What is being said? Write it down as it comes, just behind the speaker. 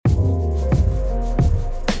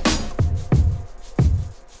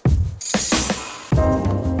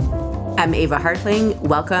I'm Ava Hartling.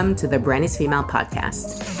 Welcome to the Brand is Female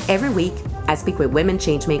podcast. Every week, I speak with women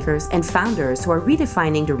changemakers and founders who are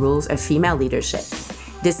redefining the rules of female leadership.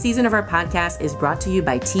 This season of our podcast is brought to you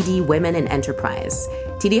by TD Women in Enterprise.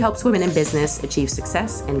 TD helps women in business achieve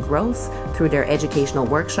success and growth through their educational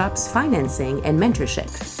workshops, financing, and mentorship.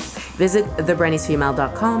 Visit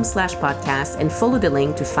thebrandisfemale.com/podcast and follow the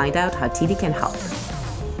link to find out how TD can help.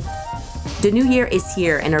 The new year is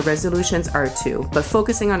here and our resolutions are too, but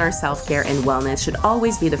focusing on our self-care and wellness should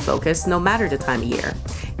always be the focus, no matter the time of year.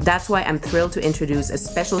 That's why I'm thrilled to introduce a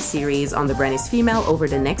special series on the Brand is Female over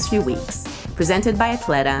the next few weeks. Presented by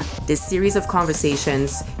Athleta, this series of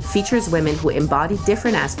conversations features women who embody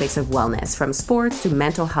different aspects of wellness, from sports to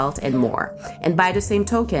mental health and more, and by the same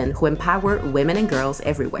token, who empower women and girls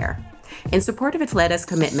everywhere. In support of Athleta's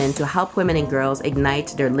commitment to help women and girls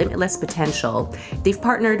ignite their limitless potential, they've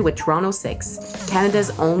partnered with Toronto 6,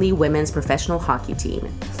 Canada's only women's professional hockey team.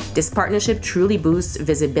 This partnership truly boosts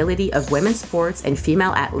visibility of women's sports and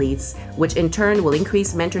female athletes, which in turn will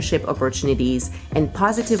increase mentorship opportunities and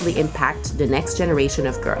positively impact the next generation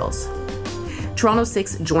of girls. Toronto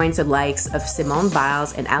 6 joins the likes of Simone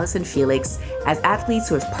Biles and Allyson Felix as athletes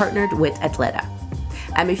who have partnered with Athleta.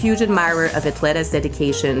 I'm a huge admirer of Athleta's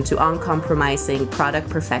dedication to uncompromising product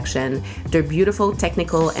perfection. Their beautiful,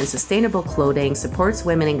 technical, and sustainable clothing supports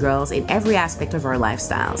women and girls in every aspect of our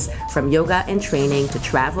lifestyles, from yoga and training to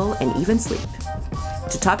travel and even sleep.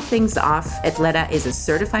 To top things off, Athleta is a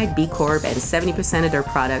certified B Corp and 70% of their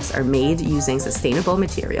products are made using sustainable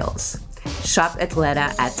materials. Shop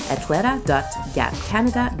Athleta at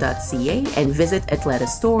athleta.gapcanada.ca and visit Athleta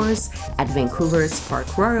stores at Vancouver's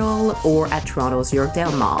Park Royal or at Toronto's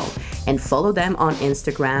Yorkdale Mall, and follow them on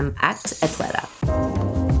Instagram at Athleta.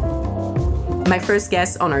 My first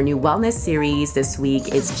guest on our new wellness series this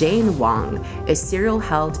week is Wang, a serial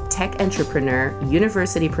health tech entrepreneur,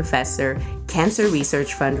 university professor, cancer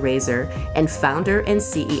research fundraiser, and founder and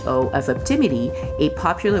CEO of Optimity, a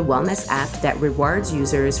popular wellness app that rewards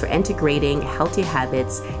users for integrating healthy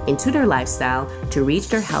habits into their lifestyle to reach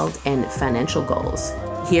their health and financial goals.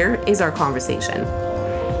 Here is our conversation.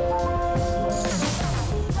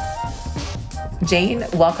 Jane,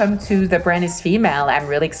 welcome to The Brand is Female. I'm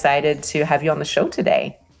really excited to have you on the show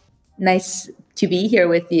today. Nice to be here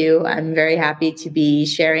with you. I'm very happy to be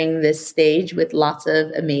sharing this stage with lots of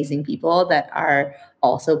amazing people that are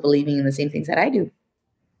also believing in the same things that I do.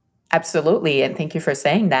 Absolutely. And thank you for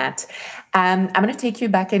saying that. I'm going to take you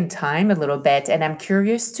back in time a little bit. And I'm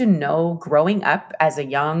curious to know, growing up as a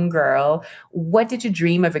young girl, what did you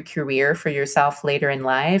dream of a career for yourself later in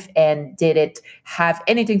life? And did it have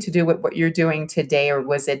anything to do with what you're doing today? Or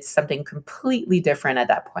was it something completely different at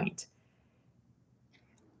that point?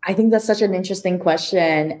 I think that's such an interesting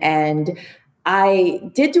question. And I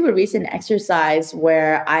did do a recent exercise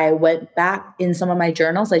where I went back in some of my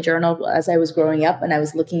journals. I journaled as I was growing up, and I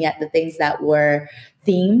was looking at the things that were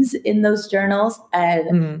themes in those journals.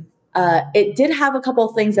 And it did have a couple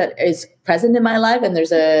of things that is present in my life, and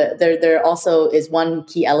there also is one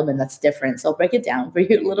key element that's different. So I'll break it down for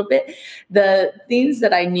you a little bit. The things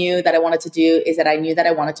that I knew that I wanted to do is that I knew that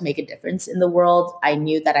I wanted to make a difference in the world. I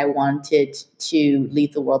knew that I wanted to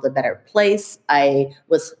leave the world a better place. I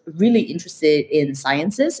was really interested in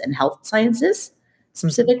sciences and health sciences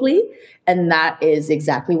specifically. And that is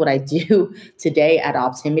exactly what I do today at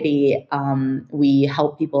Optimity. We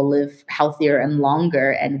help people live healthier and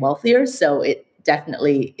longer and wealthier. So it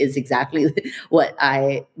definitely is exactly what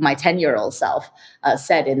my 10-year-old self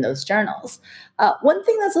said in those journals. One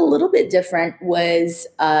thing that's a little bit different was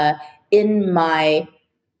in my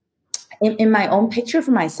own picture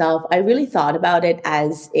for myself, I really thought about it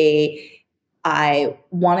as I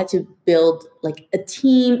wanted to build like a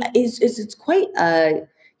team. It's quite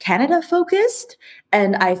Canada focused.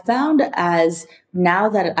 And I found as now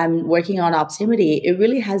that I'm working on Optimity, it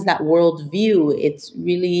really has that world view. It's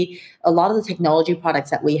really a lot of the technology products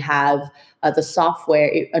that we have, the software,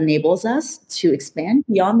 it enables us to expand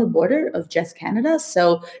beyond the border of just Canada.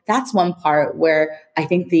 So that's one part where I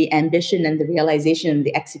think the ambition and the realization and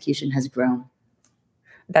the execution has grown.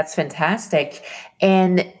 That's fantastic.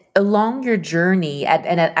 And along your journey,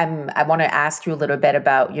 I want to ask you a little bit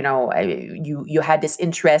about, you had this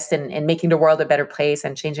interest in making the world a better place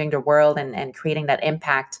and changing the world and creating that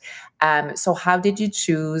impact. So how did you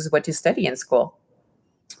choose what to study in school?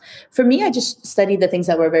 For me, I just studied the things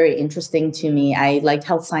that were very interesting to me. I liked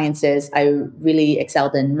health sciences. I really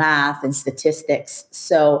excelled in math and statistics.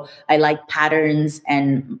 So I liked patterns,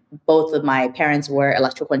 and both of my parents were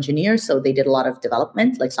electrical engineers. So they did a lot of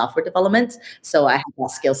development, like software development. So I had that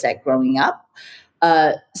skill set growing up.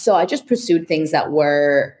 So I just pursued things that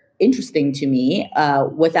were interesting to me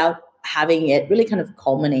without having it really kind of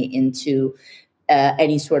culminate into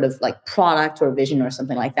any sort of like product or vision or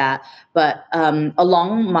something like that. But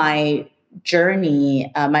along my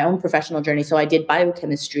journey, my own professional journey, so I did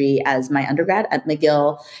biochemistry as my undergrad at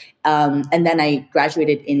McGill. And then I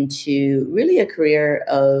graduated into really a career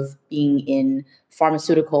of being in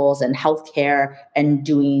pharmaceuticals and healthcare and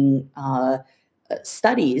doing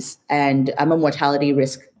studies. And I'm a mortality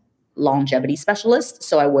risk longevity specialist.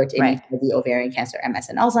 So I worked in Right. HIV, ovarian cancer, MS,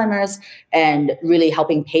 and Alzheimer's, and really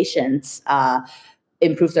helping patients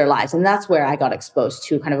improve their lives. And that's where I got exposed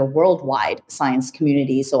to kind of a worldwide science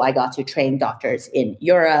community. So I got to train doctors in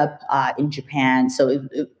Europe, in Japan. So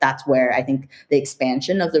that's where I think the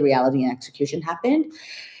expansion of the reality and execution happened.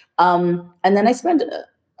 And then I spent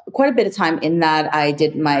quite a bit of time in that. I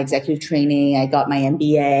did my executive training, I got my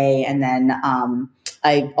MBA, and then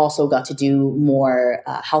I also got to do more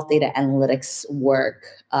health data analytics work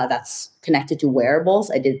that's connected to wearables.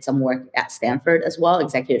 I did some work at Stanford as well,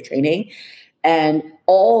 executive training. And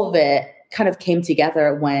all of it kind of came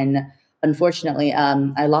together when, unfortunately,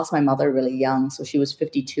 I lost my mother really young. So she was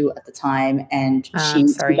 52 at the time. And I'm she got,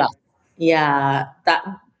 sorry. yeah, that,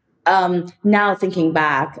 now thinking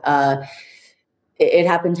back, it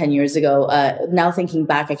happened 10 years ago. Now thinking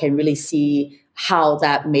back, I can really see how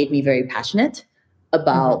that made me very passionate Hmm.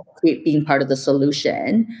 about being part of the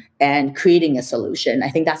solution and creating a solution. I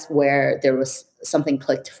think that's where there was something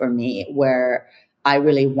clicked for me, where I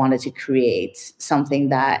really wanted to create something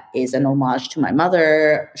that is an homage to my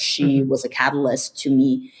mother. She Hmm. was a catalyst to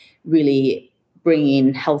me really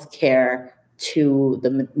bringing healthcare to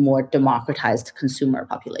the more democratized consumer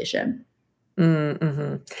population.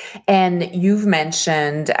 Mm-hmm. And you've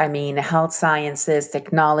mentioned, I mean, health sciences,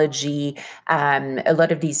 technology. A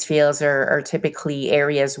lot of these fields are typically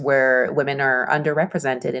areas where women are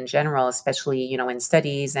underrepresented in general, especially in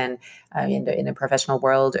studies and in the professional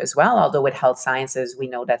world as well. Although with health sciences, we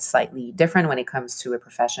know that's slightly different when it comes to a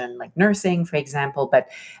profession like nursing, for example. But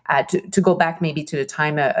to go back maybe to the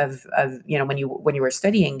time of when you were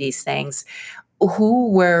studying these things, who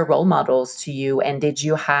were role models to you, and did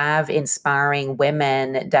you have inspiring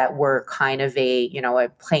women that were kind of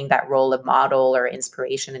playing that role of model or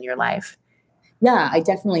inspiration in your life? Yeah, I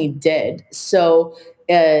definitely did. So,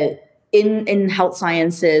 uh, in health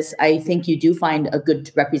sciences, I think you do find a good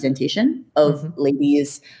representation of Hmm.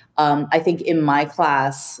 ladies. I think in my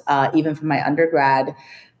class, even for my undergrad,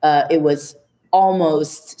 it was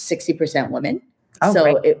almost 60% women. Oh,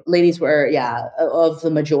 So great. ladies were, yeah, of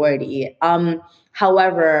the majority.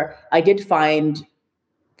 However, I did find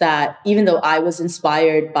that even though I was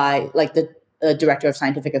inspired by like the director of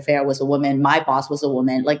scientific affair was a woman, my boss was a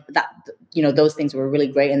woman, like that, those things were really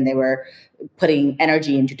great, and they were putting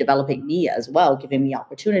energy into developing me as well, giving me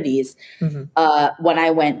opportunities. Hmm. When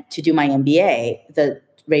I went to do my MBA, the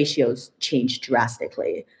ratios changed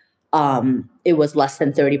drastically. It was less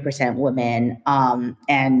than 30% women.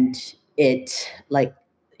 And it like,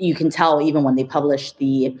 you can tell even when they publish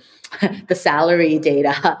the the salary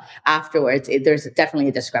data afterwards, there's definitely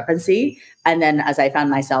a discrepancy. And then as I found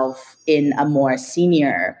myself in a more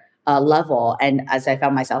senior level, and as I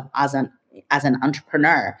found myself as an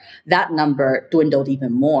entrepreneur, that number dwindled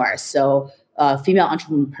even more. So female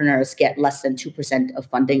entrepreneurs get less than 2% of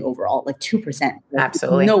funding overall, like 2%. Like it's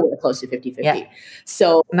Absolutely. nowhere close to Yeah. 50-50.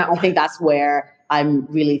 So No. I think that's where I'm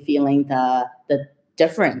really feeling the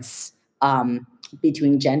difference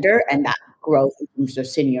between gender and that growth in terms of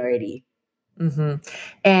seniority. Hmm.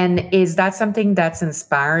 And is that something that's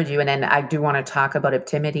inspired you? And then I do want to talk about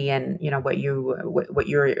Optimity and what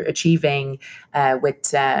you're achieving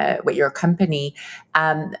with your company.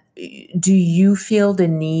 Do you feel the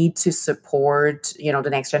need to support the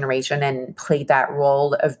next generation and play that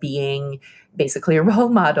role of being basically a role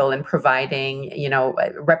model and providing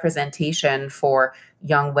representation for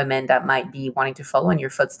young women that might be wanting to follow in your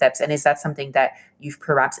footsteps? And is that something that you've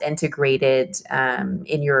perhaps integrated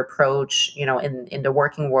in your approach, in the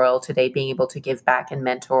working world today, being able to give back and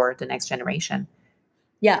mentor the next generation?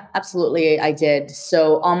 Yeah, absolutely. I did.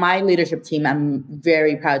 So on my leadership team, I'm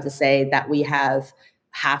very proud to say that we have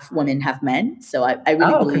half women, half men. So I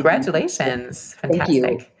really Oh, believe in that. congratulations. Thank you.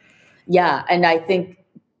 Fantastic. Yeah. And I think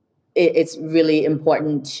it's really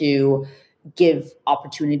important to give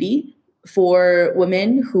opportunity for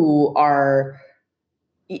women who are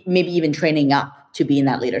maybe even training up to be in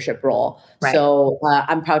that leadership role. Right. So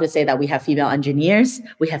I'm proud to say that we have female engineers,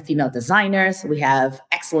 we have female designers, we have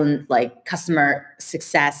excellent like customer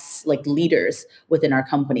success like leaders within our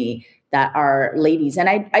company that are ladies. And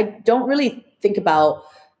I don't really think about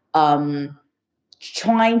um,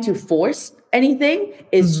 trying to force anything.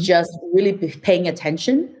 It's Hmm. just really paying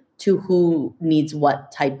attention to who needs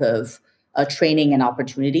what type of training and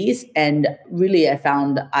opportunities. And really, I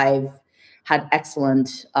found I've had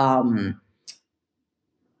excellent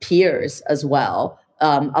peers as well,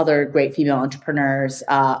 other great female entrepreneurs,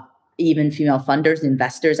 even female funders,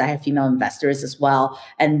 investors. I have female investors as well,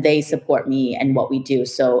 and they support me and what we do.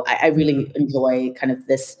 So I really enjoy kind of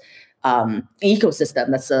this ecosystem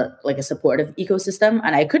that's like a supportive ecosystem.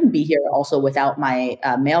 And I couldn't be here also without my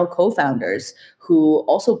male co-founders who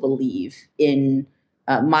also believe in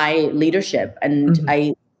my leadership. And Mhm.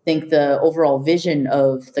 I think the overall vision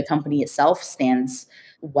of the company itself stands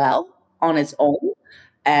well on its own.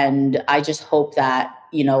 And I just hope that,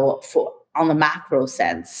 for on the macro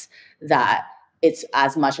sense, that it's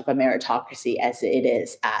as much of a meritocracy as it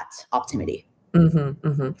is at Optimity.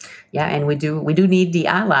 Yeah, and we do need the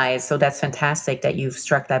allies, so that's fantastic that you've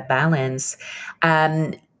struck that balance.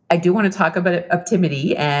 Um, I do want to talk about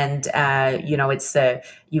Optimity, and it's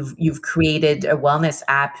you've created a wellness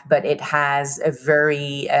app, but it has a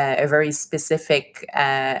very specific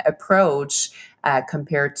approach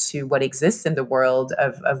compared to what exists in the world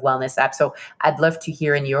of wellness apps. So I'd love to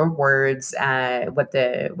hear in your words what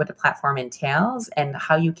the platform entails and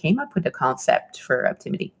how you came up with the concept for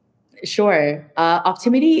Optimity. Sure.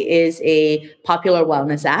 Optimity is a popular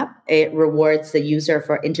wellness app. It rewards the user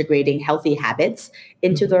for integrating healthy habits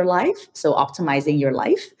into Mhm. their life, so optimizing your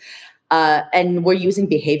life. And we're using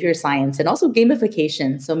behavior science and also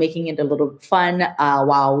gamification, so making it a little fun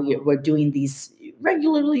while we're doing these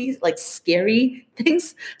regularly like scary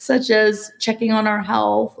things, such as checking on our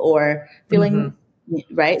health or feeling Mhm.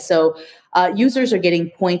 right. So users are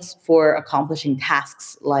getting points for accomplishing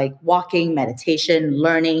tasks like walking, meditation,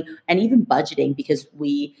 learning, and even budgeting, because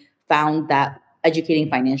we found that educating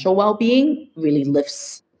financial well-being really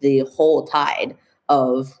lifts the whole tide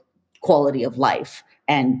of quality of life,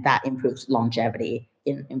 and that improves longevity,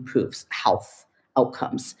 it improves health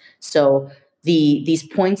outcomes. So these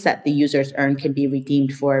points that the users earn can be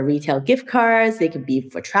redeemed for retail gift cards, they could be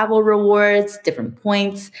for travel rewards, different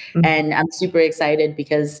points. Mhm. And I'm super excited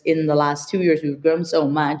because in the last 2 years we've grown so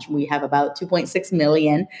much. We have about 2.6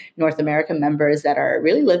 million North American members that are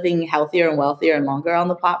really living healthier and wealthier and longer on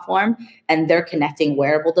the platform, and they're connecting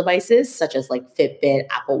wearable devices such as like Fitbit,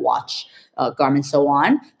 Apple Watch, Garmin, so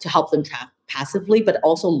on, to help them track passively, but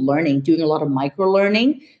also learning, doing a lot of micro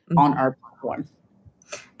learning on Mhm. our platform.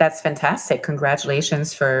 That's fantastic.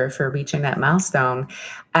 Congratulations for reaching that milestone.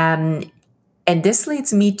 Um, and this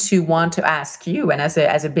leads me to want to ask you, and as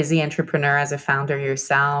a busy entrepreneur, as a founder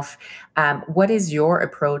yourself, what is your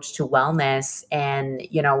approach to wellness? And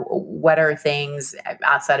what are things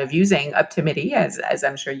outside of using Optimity, as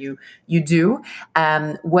I'm sure you do?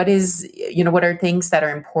 What are things that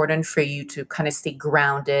are important for you to kind of stay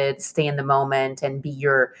grounded, stay in the moment, and be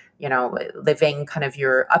living kind of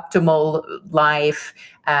your optimal life?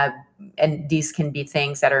 Uh, and these can be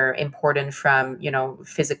things that are important from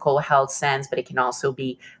physical health sense, but it can also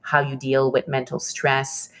be how you deal with mental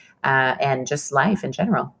stress and just life in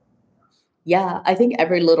general. Yeah, I think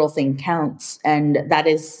every little thing counts. And that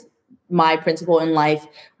is my principle in life,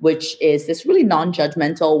 which is this really non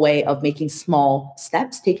judgmental way of making small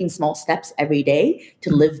steps, taking small steps every day to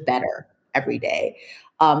live better every day.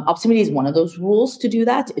 Optimity is one of those rules to do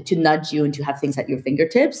that, to nudge you and to have things at your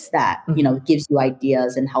fingertips that, Mhm. gives you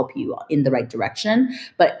ideas and help you in the right direction.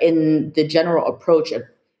 But in the general approach of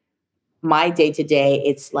my day to day,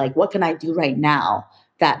 it's like, what can I do right now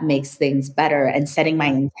that makes things better, and setting my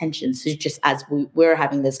intentions. So just as we're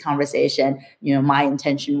having this conversation, my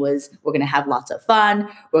intention was we're going to have lots of fun.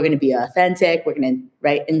 We're going to be authentic. We're going to,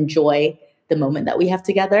 right, enjoy the moment that we have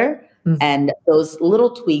together. Mhm. And those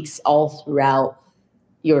little tweaks all throughout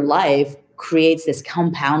your life creates this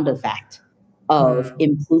compound effect of Mhm.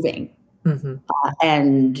 improving. Mhm.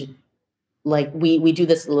 And like we do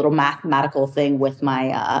this little mathematical thing with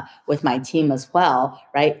my team as well,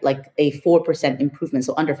 right? Like a 4% improvement,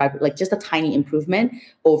 so under 5, like just a tiny improvement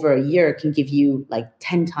over a year can give you like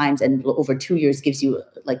 10 times, and over 2 years gives you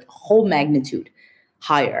like a whole magnitude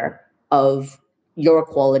higher of your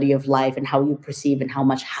quality of life and how you perceive and how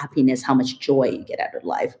much happiness, how much joy you get out of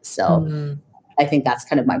life. So Mhm. I think that's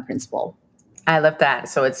kind of my principle. I love that.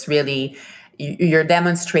 So it's really you're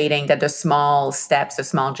demonstrating that the small steps, the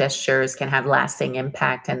small gestures can have lasting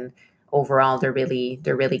impact, and overall they're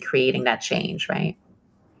really creating that change, right?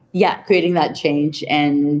 Yeah, creating that change.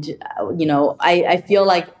 And I feel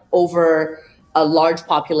like over a large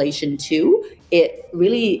population too, it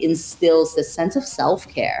really instills this sense of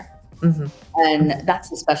self-care. Mhm. And Mhm.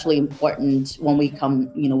 that's especially important when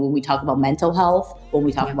when we talk about mental health, when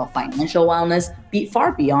we talk Yeah. about financial wellness,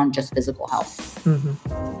 far beyond just physical health. Mhm.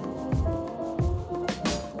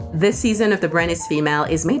 This season of The Brand is Female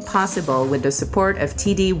is made possible with the support of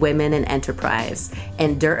TD Women in Enterprise,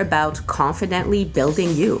 and they're about confidently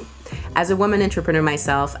building you. As a woman entrepreneur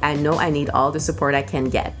myself, I know I need all the support I can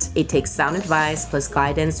get. It takes sound advice plus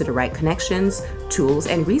guidance to the right connections, tools,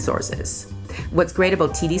 and resources. What's great about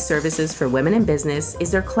TD services for women in business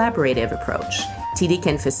is their collaborative approach. TD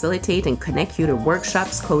can facilitate and connect you to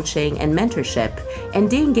workshops, coaching, and mentorship, and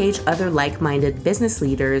they engage other like-minded business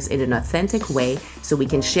leaders in an authentic way so we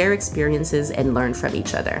can share experiences and learn from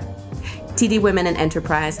each other. TD Women in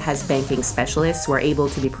Enterprise has banking specialists who are able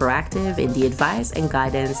to be proactive in the advice and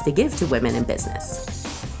guidance they give to women in business.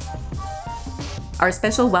 Our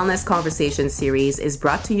special Wellness Conversation series is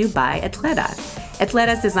brought to you by Athleta.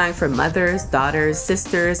 Athleta is designed for mothers, daughters,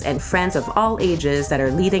 sisters, and friends of all ages that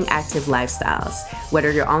are leading active lifestyles.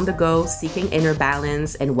 Whether you're on the go, seeking inner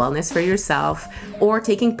balance and wellness for yourself, or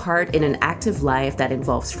taking part in an active life that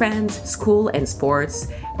involves friends, school, and sports,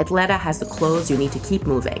 Athleta has the clothes you need to keep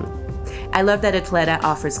moving. I love that Athleta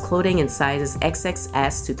offers clothing in sizes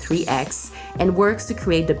XXS to 3X and works to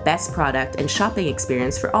create the best product and shopping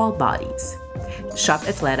experience for all bodies. Shop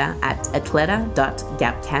Athleta at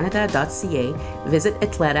athleta.gapcanada.ca, visit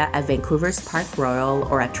Athleta at Vancouver's Park Royal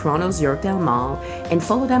or at Toronto's Yorkdale Mall, and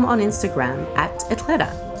follow them on Instagram at Athleta.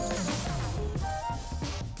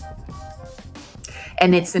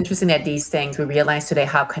 And it's interesting that these things, we realize today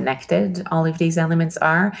how connected all of these elements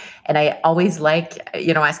are. And I always like,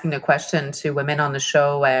 asking the question to women on the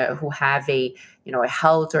show who have a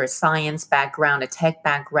health or a science background, a tech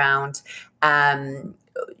background.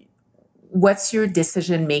 What's your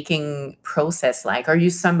decision-making process like? Are you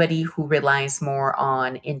somebody who relies more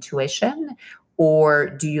on intuition, or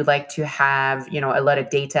do you like to have, a lot of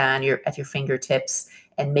data at your fingertips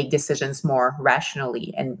and make decisions more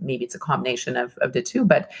rationally? And maybe it's a combination of the two,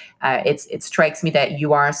 but it strikes me that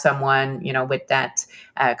you are someone, with that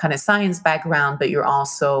kind of science background, but you're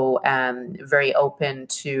also very open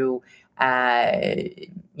to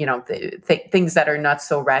things that are not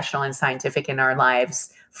so rational and scientific in our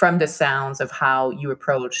lives, from the sounds of how you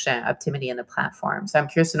approach Optimity and the platform. So I'm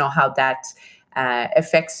curious to know how that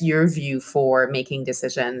affects your view for making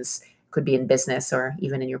decisions, could be in business or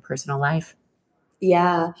even in your personal life.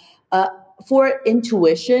 Yeah. Uh, for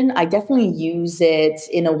intuition, I definitely use it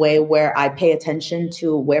in a way where I pay attention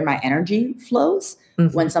to where my energy flows. When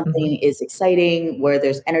Hmm. Hmm. something is exciting, where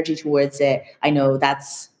there's energy towards it, I know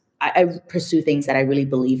I pursue things that I really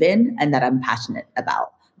believe in and that I'm passionate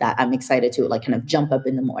about, that I'm excited to like kind of jump up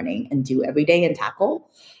in the morning and do every day and tackle.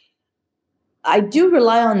 I do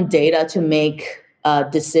rely on data to make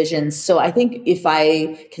decisions. So I think if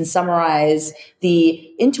I can summarize,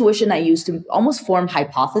 the intuition I use to almost form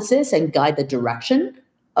hypothesis and guide the direction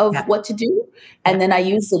of Yeah. what to do. Yeah. And then I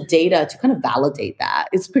use the data to kind of validate that.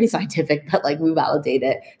 It's pretty scientific, but like we validate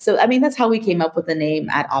it. So, I mean, that's how we came up with the name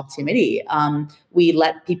at Optimity. We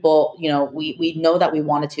let people, we know that we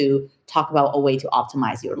wanted to talk about a way to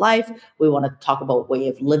optimize your life. We want to talk about a way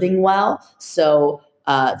of living well. So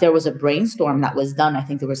there was a brainstorm that was done. I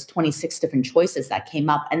think there was 26 different choices that came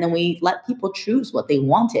up, and then we let people choose what they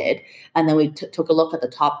wanted, and then we took a look at the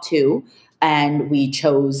top two, and we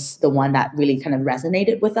chose the one that really kind of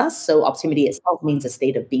resonated with us. So optimity itself means a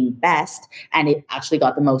state of being best, and it actually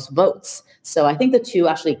got the most votes. So I think the two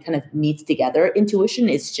actually kind of meets together. Intuition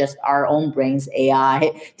is just our own brain's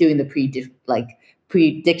AI doing the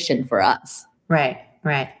prediction for us. Right,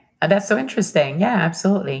 right. That's so interesting. Yeah,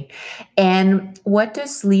 absolutely. And what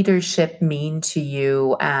does leadership mean to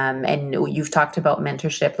you? And you've talked about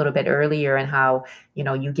mentorship a little bit earlier, and how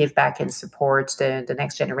you give back and support the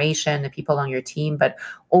next generation, the people on your team. But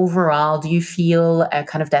overall, do you feel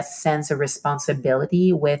kind of that sense of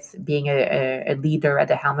responsibility with being a leader at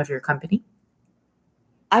the helm of your company?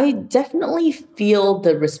 I definitely feel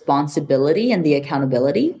the responsibility and the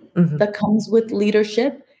accountability Hmm. that comes with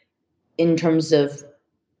leadership, in terms of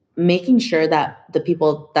making sure that the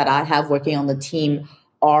people that I have working on the team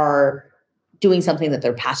are doing something that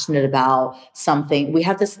they're passionate about. Something, we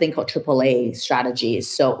have this thing called AAA strategies.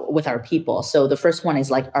 So with our people, so the first one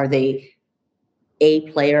is like, are they A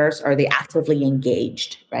players? Are they actively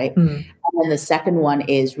engaged? Right. Hmm. And then the second one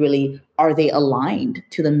is really, are they aligned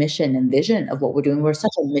to the mission and vision of what we're doing? We're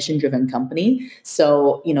such a mission driven company.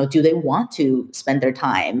 So, do they want to spend their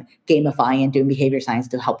time gamifying and doing behavior science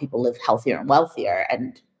to help people live healthier and wealthier?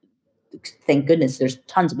 And thank goodness there's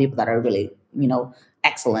tons of people that are really,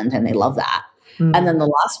 excellent, and they love that. And then Hmm. the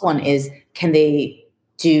last one is, can they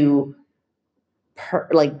do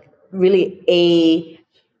like really a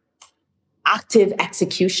active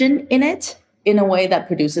execution in it in a way that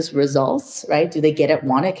produces results, right? Do they get it,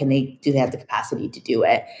 want it? Do they have the capacity to do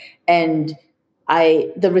it? And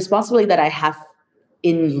the responsibility that I have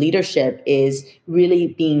in leadership is really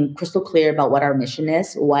being crystal clear about what our mission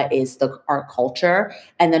is, what is our culture,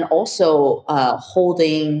 and then also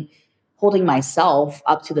holding myself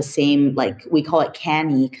up to the same, like we call it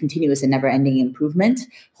CANI, continuous and never ending improvement,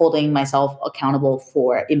 holding myself accountable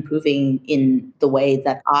for improving in the way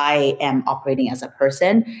that I am operating as a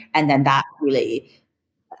person. And then that really,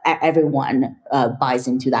 everyone buys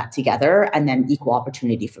into that together, and then equal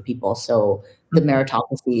opportunity for people. So the Mhm.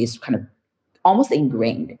 meritocracy is kind of almost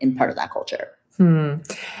ingrained in part of that culture. Hmm.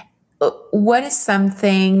 What is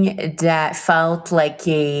something that felt like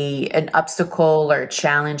an obstacle or a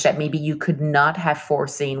challenge that maybe you could not have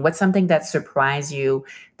foreseen? What's something that surprised you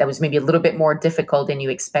that was maybe a little bit more difficult than you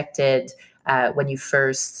expected when you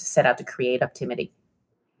first set out to create Optimity?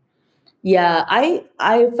 Yeah,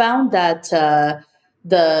 I found that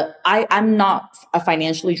I'm not a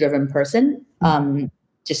financially driven person.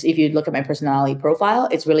 Just if you look at my personality profile,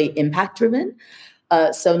 it's really impact driven.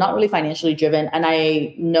 So not really financially driven. And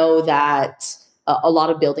I know that a lot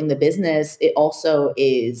of building the business, it also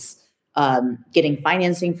is getting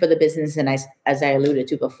financing for the business. And as I alluded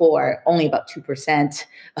to before, only about 2%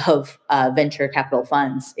 of venture capital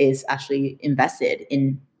funds is actually invested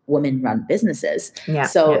in women-run businesses. Yeah,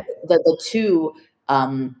 So yeah. the two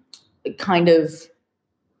um, kind of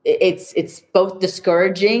it's both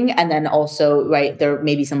discouraging, and then also, right, there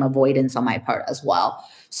may be some avoidance on my part as well.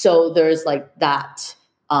 So there's like that.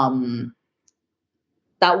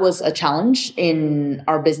 That was a challenge in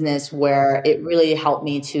our business where it really helped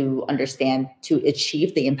me to understand, to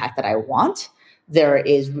achieve the impact that I want, there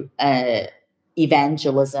is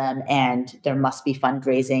evangelism, and there must be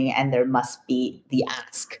fundraising, and there must be the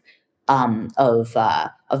ask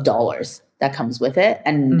of dollars that comes with it.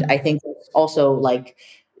 And I Mhm. think it's also like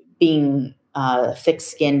being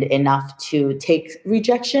thick-skinned enough to take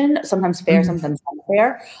rejection, sometimes fair, Mhm. sometimes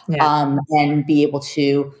unfair, Yeah. and be able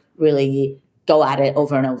to really go at it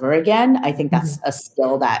over and over again. I think that's Mhm. a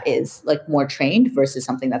skill that is like more trained versus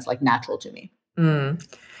something that's like natural to me. Mm.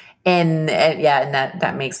 And yeah, and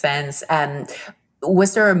that makes sense.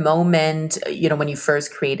 Was there a moment, when you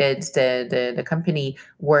first created the company,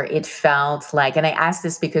 where it felt like, and I ask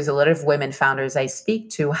this because a lot of women founders I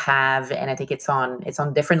speak to have, and I think it's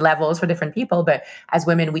on different levels for different people, but as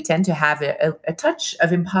women, we tend to have a touch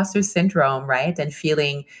of imposter syndrome, right? And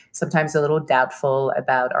feeling sometimes a little doubtful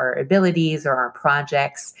about our abilities or our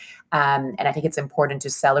projects. And I think it's important to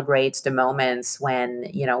celebrate the moments when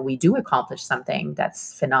we do accomplish something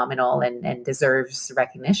that's phenomenal and deserves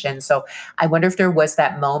recognition. So I wonder if there was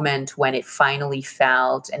that moment when it finally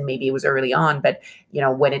felt, and maybe it was early on, but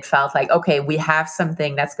when it felt like, okay, we have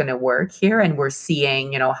something that's going to work here, and we're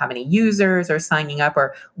seeing how many users are signing up,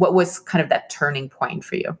 or what was kind of that turning point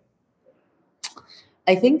for you?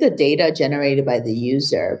 I think the data generated by the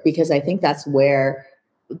user, because I think that's where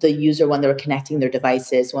the user, when they're connecting their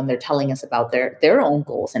devices, when they're telling us about their own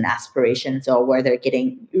goals and aspirations, or where they're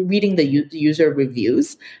reading the user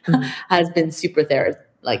reviews, Mhm. has been super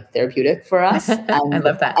therapeutic for us. I And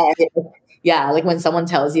love that. yeah, like when someone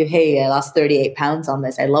tells you, "Hey, I lost 38 pounds on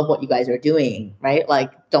this. I love what you guys are doing." Right?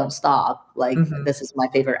 Like, don't stop. Like, Hmm. this is my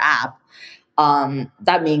favorite app.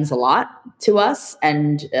 That means a lot to us,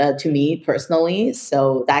 and to me personally.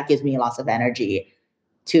 So that gives me lots of energy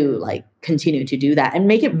to like continue to do that and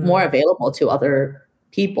make it more available to other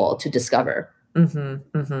people to discover. Hmm.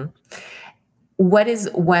 Hmm. What is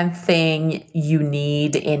one thing you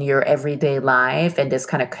need in your everyday life? And this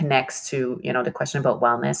kind of connects to, the question about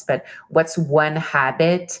wellness, but what's one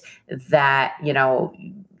habit that,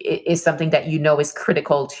 is something that is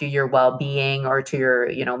critical to your well-being or to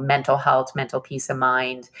your, mental health, mental peace of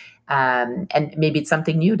mind? And maybe it's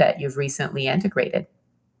something new that you've recently integrated.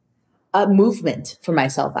 Movement for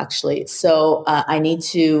myself, actually. So I need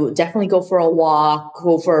to definitely go for a walk,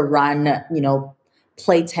 go for a run,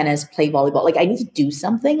 play tennis, play volleyball. Like, I need to do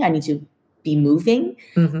something. I need to be moving.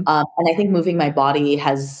 Hmm. And I think moving my body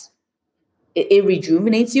it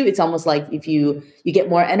rejuvenates you. It's almost like if you get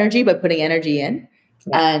more energy by putting energy in.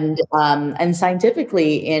 Yeah. And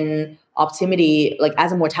scientifically, in Optimity, like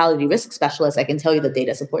as a mortality risk specialist, I can tell you the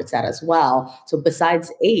data supports that as well. So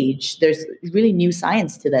besides age, there's really new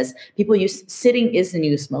science to this. People use sitting is the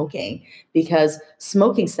new smoking, because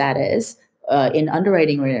smoking status in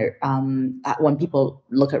underwriting, where when people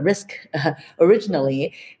look at risk,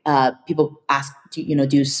 originally people ask, do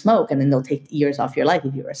you smoke? And then they'll take years off your life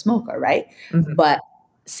if you're a smoker, right? Hmm. But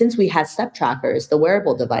since we had step trackers, the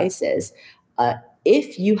wearable devices, uh,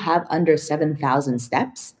 if you have under 7,000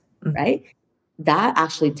 steps, Hmm. right, that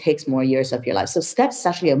actually takes more years of your life. So steps is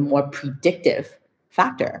actually a more predictive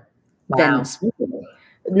factor than Wow. smoking.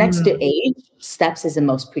 Next to Mm. age, steps is the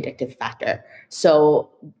most predictive factor. So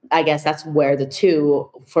I guess that's where the two,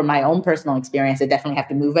 for my own personal experience, I definitely have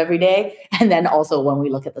to move every day. And then also when we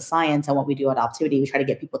look at the science and what we do at Optimity, we try to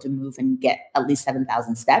get people to move and get at least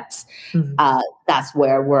 7,000 steps. Mhm. That's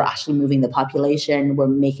where we're actually moving the population. We're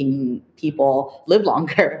making people live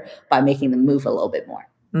longer by making them move a little bit more.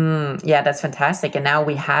 Yeah, that's fantastic. And now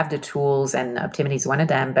we have the tools, and Optimity is one of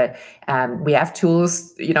them. But we have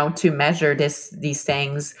tools, to measure these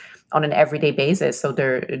things on an everyday basis. So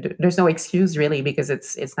there's no excuse really, because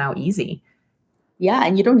it's now easy. Yeah,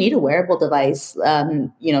 and you don't need a wearable device.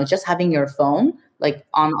 Just having your phone, like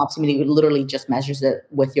on Optimity, it literally just measures it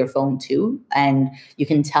with your phone too, and you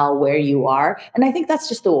can tell where you are. And I think that's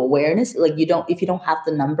just the awareness. Like if you don't have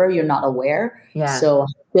the number, you're not aware. Yeah. So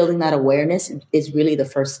building that awareness is really the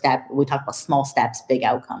first step. We talk about small steps, big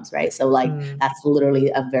outcomes, right? So like Mm. that's literally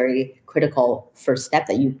a very critical first step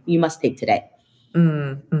that you must take today.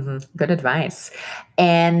 Good advice.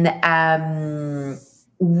 And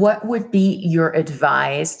what would be your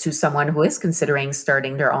advice to someone who is considering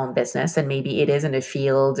starting their own business, and maybe it is in the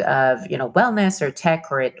field of wellness or tech,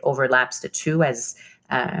 or it overlaps the two, as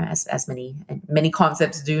many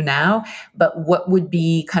concepts do now? But what would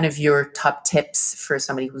be kind of your top tips for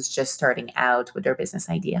somebody who's just starting out with their business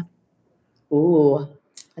idea? Ooh,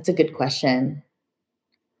 that's a good question.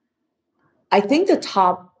 I think the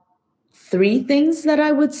top three things that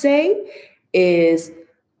I would say is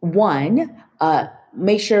one,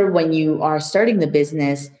 make sure when you are starting the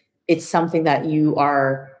business, it's something that you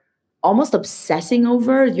are almost obsessing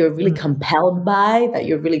over, you're really Mm, compelled by, that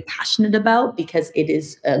you're really passionate about, because it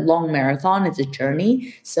is a long marathon, it's a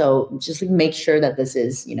journey. So just like make sure that this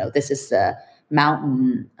is the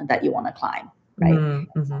mountain that you want to climb, right?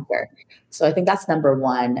 mhm, Sure. So I think that's number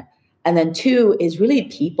one. And then two is really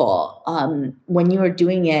people. When you are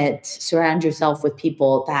doing it, surround yourself with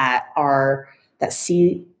people that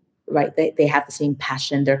see, right. They have the same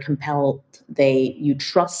passion. They're compelled. You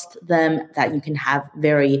trust them, that you can have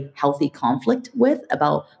very healthy conflict with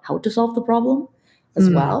about how to solve the problem as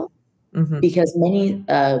mm, well, mhm, because many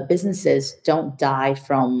businesses don't die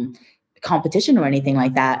from competition or anything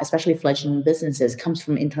like that, especially fledgling businesses, comes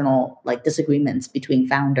from internal like disagreements between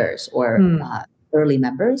founders or mm, early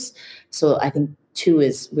members. So I think two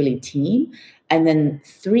is really team. And then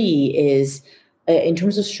three is, in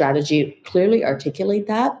terms of strategy, clearly articulate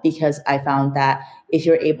that, because I found that if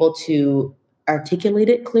you're able to articulate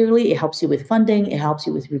it clearly, it helps you with funding, it helps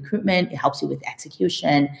you with recruitment, it helps you with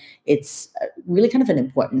execution. It's really kind of an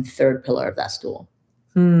important third pillar of that stool.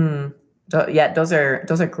 Hmm. Yeah, those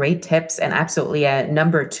are great tips, and absolutely.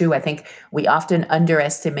 Number two, I think we often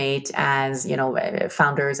underestimate, as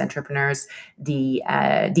founders, entrepreneurs, the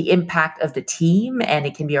impact of the team, and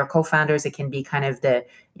it can be our co-founders, it can be kind of the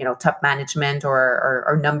top management,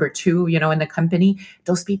 or number two, in the company.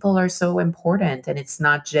 Those people are so important, and it's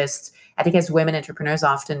not just. I think as women entrepreneurs,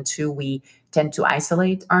 often too, we tend to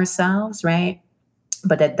isolate ourselves, right?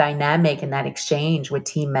 But that dynamic and that exchange with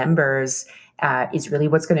team members is really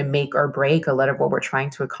what's going to make or break a lot of what we're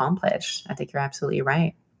trying to accomplish. I think you're absolutely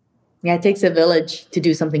right. Yeah, it takes a village to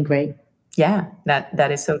do something great. Yeah,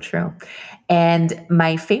 that is so true. And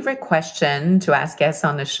my favorite question to ask guests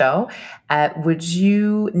on the show: would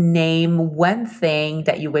you name one thing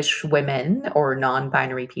that you wish women or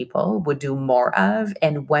non-binary people would do more of,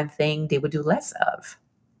 and one thing they would do less of?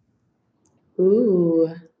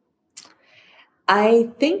 Ooh,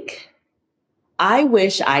 I think I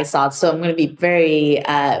wish I saw. So I'm going to be very,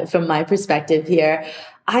 from my perspective here,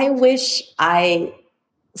 I wish I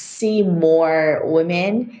see more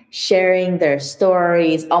women sharing their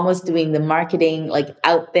stories, almost doing the marketing like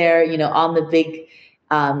out there, on the big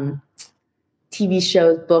um, TV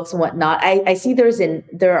shows, books and whatnot. I see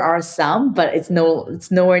there are some, but it's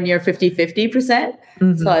nowhere near 50-50%. So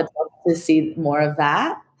Hmm. I'd love to see more of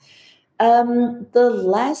that. The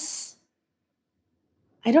less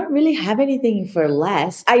I don't really have anything for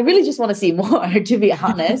less. I really just want to see more, to be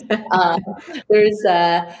honest. There's,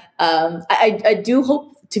 I do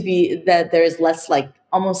hope to be that there is less like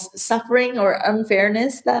almost suffering or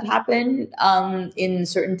unfairness that happen in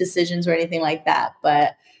certain decisions or anything like that.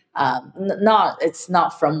 But it's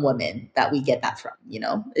not from women that we get that from.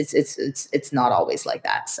 It's not always like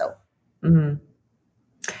that. So.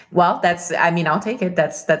 Well, I mean, I'll take it.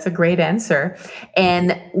 That's a great answer.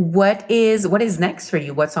 And what is next for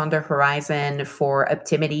you? What's on the horizon for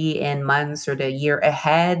Optimity in months or the year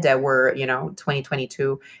ahead? That we're,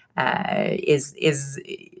 2022 is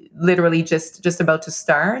literally just about to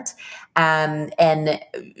start. And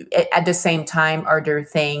at the same time, are there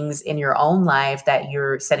things in your own life that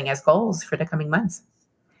you're setting as goals for the coming months?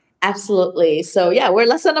 Absolutely. So yeah, we're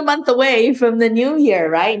less than a month away from the new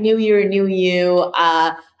year, right? New year, new you.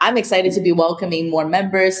 I'm excited to be welcoming more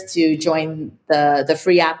members to join the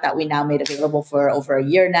free app that we now made available for over a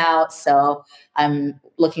year now. So I'm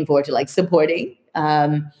looking forward to like supporting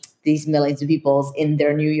these millions of people in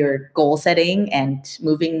their new year goal setting and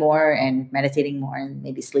moving more and meditating more and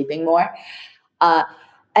maybe sleeping more. Uh,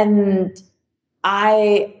 and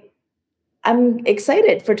I I'm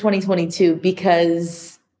excited for 2022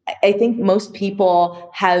 because I think most people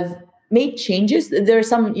have made changes. There are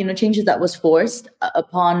some, changes that was forced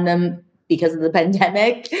upon them because of the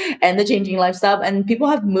pandemic and the changing lifestyle. And people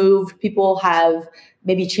have moved, people have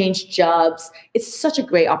maybe changed jobs. It's such a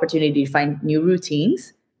great opportunity to find new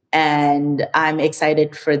routines. And I'm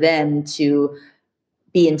excited for them to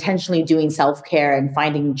be intentionally doing self-care and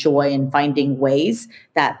finding joy and finding ways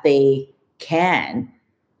that they can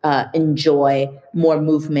enjoy more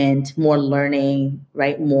movement, more learning,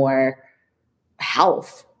 right? More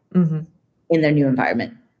health in their new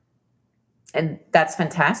environment. And that's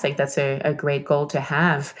fantastic. That's a great goal to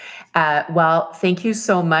have. Well, thank you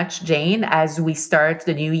so much, Jane. As we start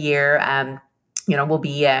the new year, we'll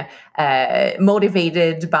be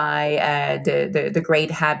motivated by the great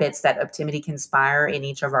habits that Optimity can inspire in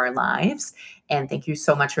each of our lives. And thank you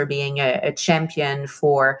so much for being a champion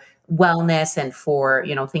for wellness and for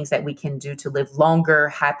things that we can do to live longer,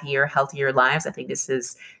 happier, healthier lives. I think this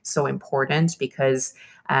is so important because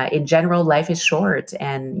in general, life is short,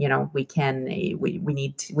 and we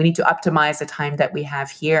need to optimize the time that we have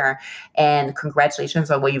here. And congratulations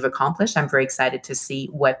on what you've accomplished. I'm very excited to see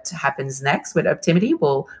what happens next with Optimity.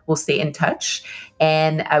 We'll stay in touch,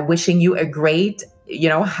 and wishing you a great,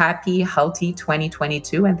 happy, healthy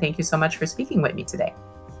 2022. And thank you so much for speaking with me today.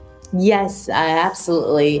 Yes,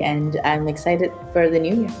 absolutely. And I'm excited for the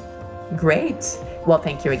new year. Great. Well,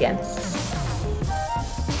 thank you again.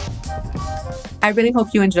 I really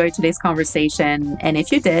hope you enjoyed today's conversation. And if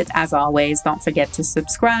you did, as always, don't forget to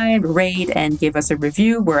subscribe, rate, and give us a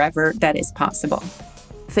review wherever that is possible.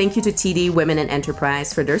 Thank you to TD Women in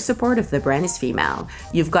Enterprise for their support of The Brand is Female.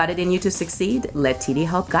 You've got it in you to succeed. Let TD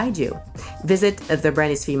help guide you. Visit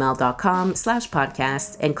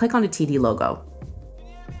thebrandisfemale.com/podcast and click on the TD logo.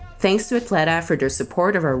 Thanks to Athleta for their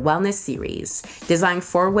support of our wellness series. Designed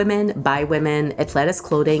for women, by women, Athleta's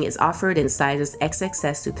clothing is offered in sizes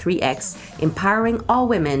XXS to 3X, empowering all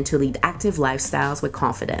women to lead active lifestyles with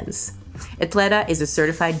confidence. Athleta is a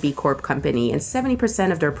certified B Corp company, and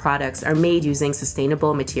 70% of their products are made using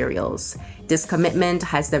sustainable materials. This commitment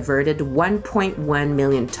has diverted 1.1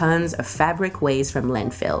 million tons of fabric waste from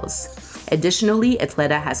landfills. Additionally,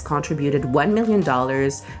 Athleta has contributed $1 million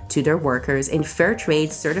to their workers in fair trade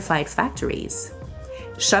certified factories.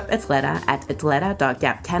 Shop Athleta at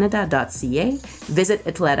athleta.gapcanada.ca, visit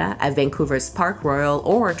Athleta at Vancouver's Park Royal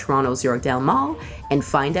or Toronto's Yorkdale Mall, and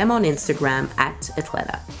find them on Instagram at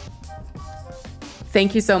Athleta.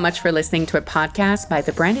 Thank you so much for listening to a podcast by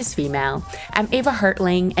The Brand is Female. I'm Ava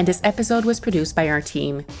Hartling, and this episode was produced by our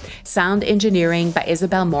team. Sound engineering by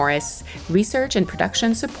Isabel Morris. Research and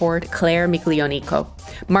production support, Claire Miglionico.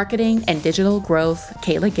 Marketing and digital growth,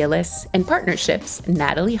 Kayla Gillis. And partnerships,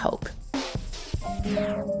 Natalie Hope.